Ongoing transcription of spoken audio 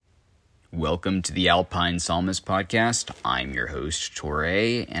Welcome to the Alpine Psalmist Podcast. I'm your host,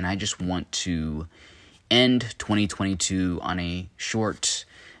 Torre, and I just want to end 2022 on a short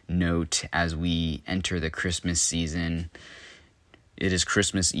note as we enter the Christmas season. It is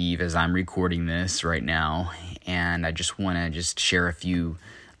Christmas Eve as I'm recording this right now, and I just want to share a few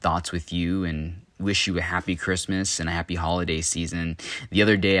thoughts with you and wish you a happy Christmas and a happy holiday season. The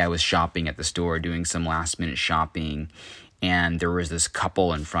other day I was shopping at the store, doing some last minute shopping, and there was this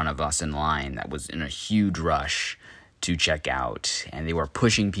couple in front of us in line that was in a huge rush to check out, and they were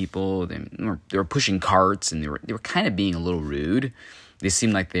pushing people. They were pushing carts, and they were kind of being a little rude. They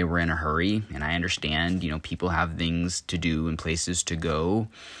seemed like they were in a hurry, and I understand, people have things to do and places to go.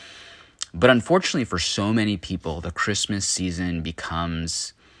 But unfortunately for so many people, the Christmas season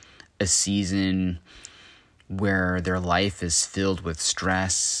becomes a season where their life is filled with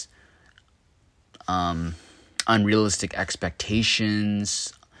stress, unrealistic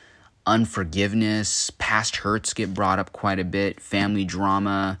expectations, unforgiveness, past hurts get brought up quite a bit, family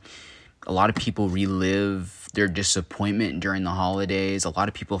drama. A lot of people relive their disappointment during the holidays. A lot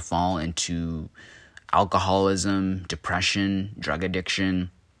of people fall into alcoholism, depression, drug addiction.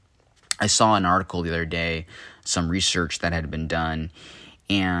 I saw an article the other day, some research that had been done,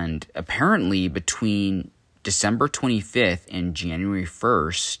 and apparently between December 25th and January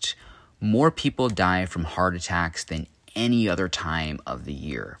 1st, more people die from heart attacks than any other time of the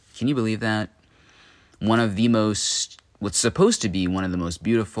year. Can you believe that? What's supposed to be one of the most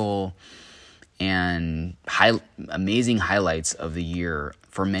beautiful and amazing highlights of the year,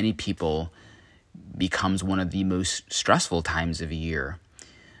 for many people becomes one of the most stressful times of a year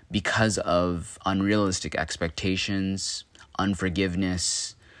because of unrealistic expectations,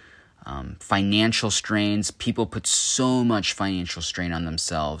 unforgiveness, financial strains. People put so much financial strain on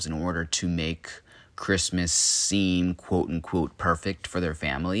themselves in order to make Christmas seem quote unquote perfect for their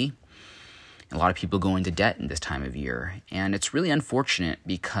family. A lot of people go into debt in this time of year, and it's really unfortunate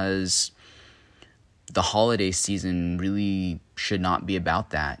because the holiday season really should not be about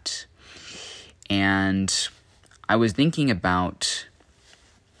that. And I was thinking about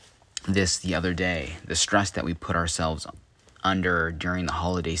this the other day, the stress that we put ourselves under during the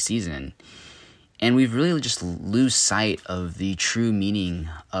holiday season. And we've really just lose sight of the true meaning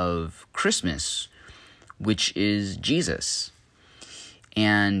of Christmas, which is Jesus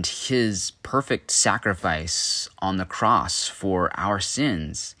and his perfect sacrifice on the cross for our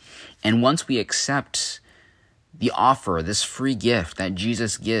sins. And once we accept the offer, this free gift that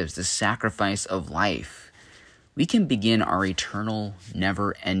Jesus gives, the sacrifice of life, we can begin our eternal,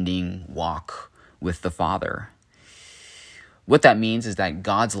 never-ending walk with the Father. What that means is that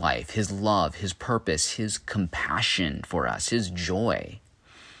God's life, his love, his purpose, his compassion for us, his joy,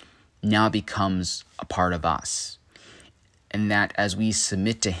 now becomes a part of us. And that as we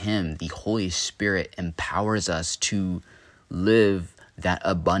submit to him, the Holy Spirit empowers us to live that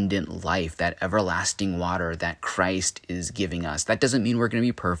abundant life, that everlasting water that Christ is giving us. That doesn't mean we're going to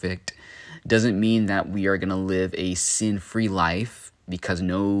be perfect. Doesn't mean that we are going to live a sin-free life, because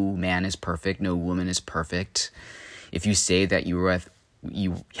no man is perfect, no woman is perfect. If you say that you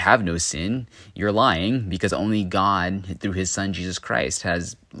have no sin, you're lying, because only God, through his son Jesus Christ,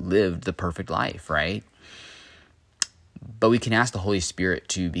 has lived the perfect life, right? But we can ask the Holy Spirit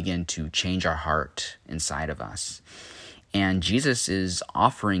to begin to change our heart inside of us. And Jesus is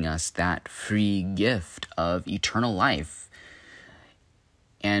offering us that free gift of eternal life.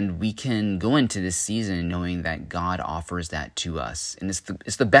 And we can go into this season knowing that God offers that to us. And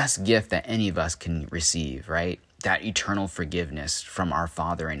it's the best gift that any of us can receive, right? That eternal forgiveness from our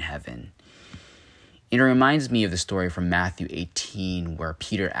Father in heaven. It reminds me of the story from Matthew 18 where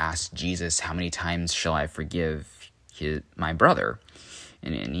Peter asked Jesus, "How many times shall I forgive my brother?"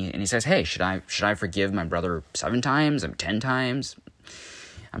 And he says, "Hey, should I forgive my brother 7 times? 10 times?"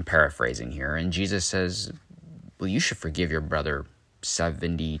 I'm paraphrasing here. And Jesus says, "Well, you should forgive your brother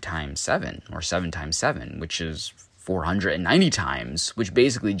 70 times 7, or 7 times 7, which is 490 times," which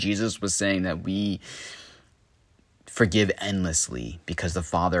basically Jesus was saying that we forgive endlessly because the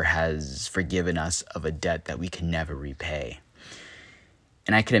Father has forgiven us of a debt that we can never repay.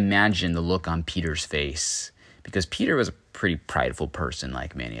 And I can imagine the look on Peter's face, because Peter was a pretty prideful person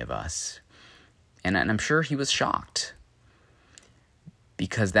like many of us. And I'm sure he was shocked,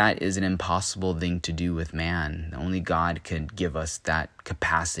 because that is an impossible thing to do with man. Only God could give us that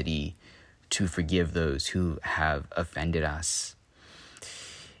capacity to forgive those who have offended us.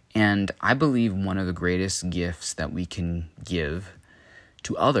 And I believe one of the greatest gifts that we can give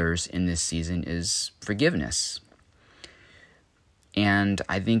to others in this season is forgiveness. And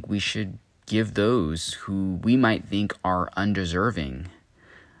I think we should give those who we might think are undeserving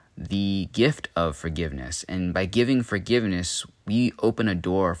the gift of forgiveness. And by giving forgiveness, we open a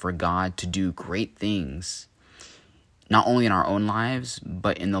door for God to do great things, not only in our own lives,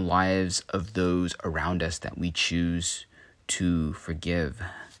 but in the lives of those around us that we choose to forgive.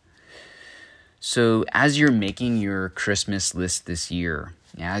 So as you're making your Christmas list this year,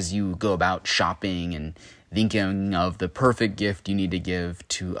 as you go about shopping and thinking of the perfect gift you need to give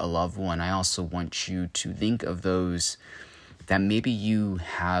to a loved one, I also want you to think of those that maybe you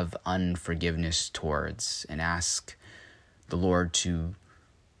have unforgiveness towards, and ask the Lord to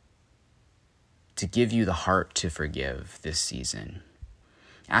give you the heart to forgive this season.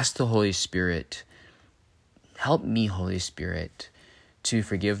 Ask the Holy Spirit, help me, Holy Spirit, to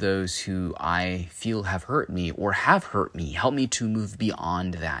forgive those who I feel have hurt me or have hurt me. Help me to move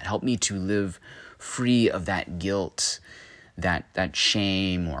beyond that. Help me to live free of that guilt, that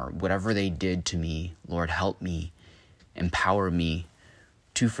shame, or whatever they did to me. Lord, help me, empower me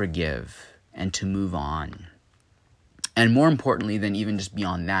to forgive and to move on. And more importantly than even just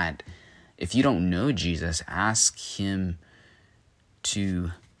beyond that, if you don't know Jesus, ask him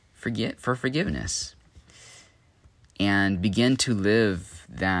for forgiveness, and begin to live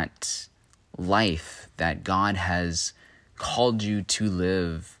that life that God has called you to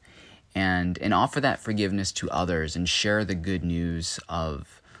live, and offer that forgiveness to others, and share the good news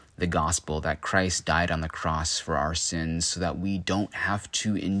of the gospel that Christ died on the cross for our sins so that we don't have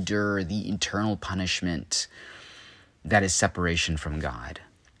to endure the eternal punishment that is separation from God.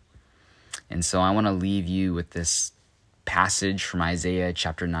 And so I want to leave you with this passage from Isaiah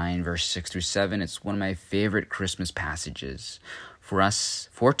chapter 9, verse 6 through 7. It's one of my favorite Christmas passages.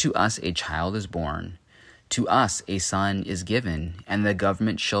 For to us a child is born, to us a son is given, and the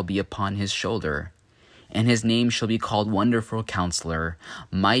government shall be upon his shoulder. And his name shall be called Wonderful Counselor,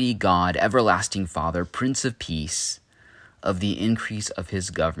 Mighty God, Everlasting Father, Prince of Peace. Of the increase of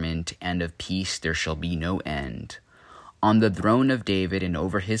his government and of peace there shall be no end. On the throne of David and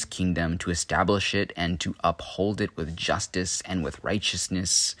over his kingdom, to establish it and to uphold it with justice and with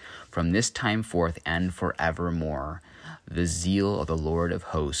righteousness from this time forth and forevermore. The zeal of the Lord of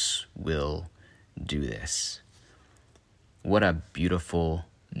hosts will do this. What a beautiful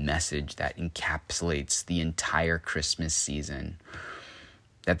message that encapsulates the entire Christmas season.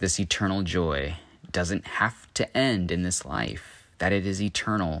 That this eternal joy doesn't have to end in this life, that it is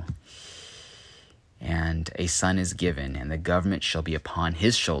eternal. And a son is given, and the government shall be upon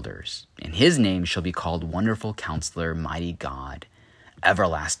his shoulders, and his name shall be called Wonderful Counselor, Mighty God,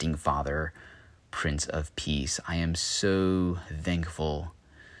 Everlasting Father, Prince of Peace. I am so thankful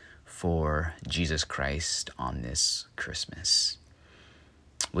for Jesus Christ on this Christmas.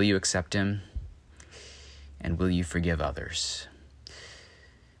 Will you accept him? And will you forgive others?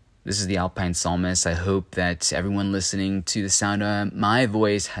 This is the Alpine Psalmist. I hope that everyone listening to the sound of my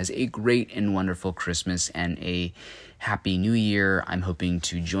voice has a great and wonderful Christmas and a happy new year. I'm hoping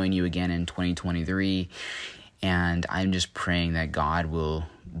to join you again in 2023. And I'm just praying that God will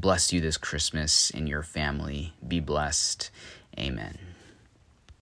bless you this Christmas and your family. Be blessed. Amen.